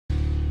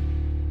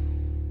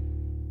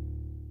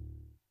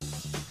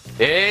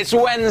It's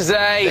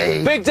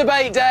Wednesday, big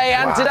debate day,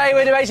 and today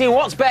we're debating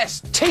what's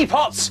best,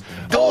 teapots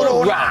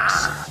or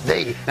rugs.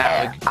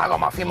 Now,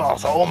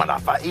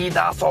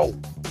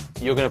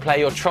 you're going to play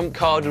your trump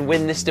card and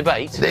win this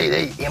debate?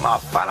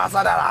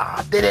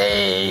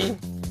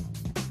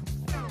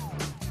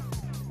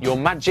 Your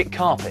magic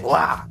carpet?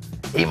 Right,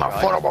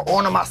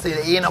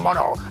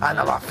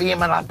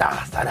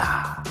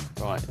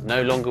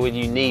 no longer will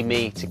you need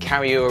me to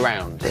carry you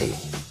around.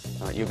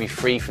 Right, you'll be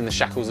free from the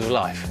shackles of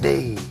life.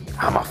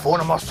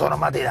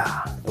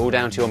 All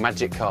down to your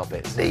magic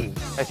carpet.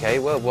 Okay,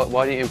 well,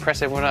 why don't you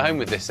impress everyone at home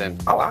with this then?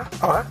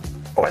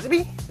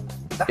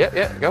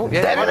 Yeah, go.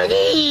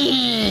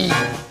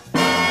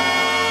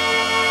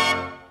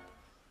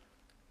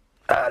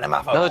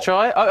 Another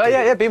try? Oh,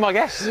 yeah, be my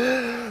guest.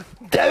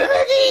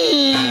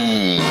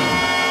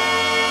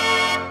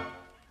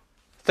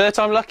 Third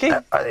time lucky?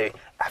 Yeah.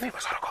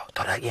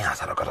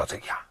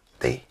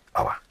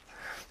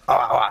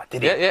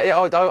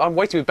 I'm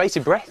waiting with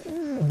bated breath.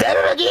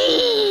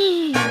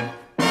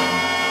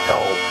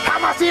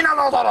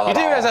 You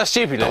do realise how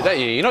stupid you look, don't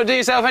you? You're not doing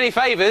yourself any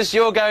favours.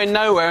 You're going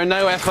nowhere and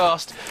nowhere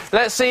fast.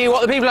 Let's see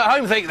what the people at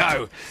home think,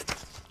 though.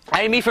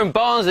 Amy from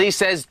Barnsley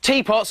says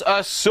teapots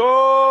are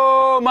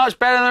so much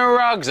better than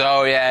rugs.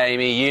 Oh, yeah,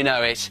 Amy, you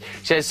know it. She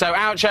says, so,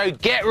 Oucho,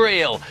 get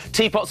real.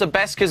 Teapots are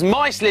best because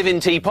mice live in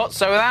teapots,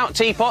 so without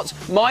teapots,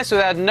 mice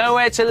would have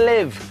nowhere to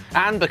live.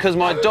 And because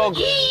my dog...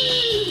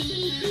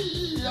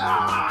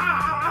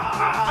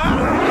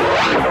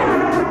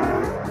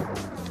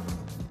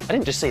 I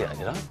didn't just see that,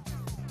 did I?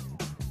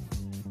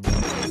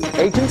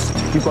 Agents,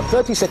 you've got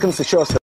 30 seconds to show us the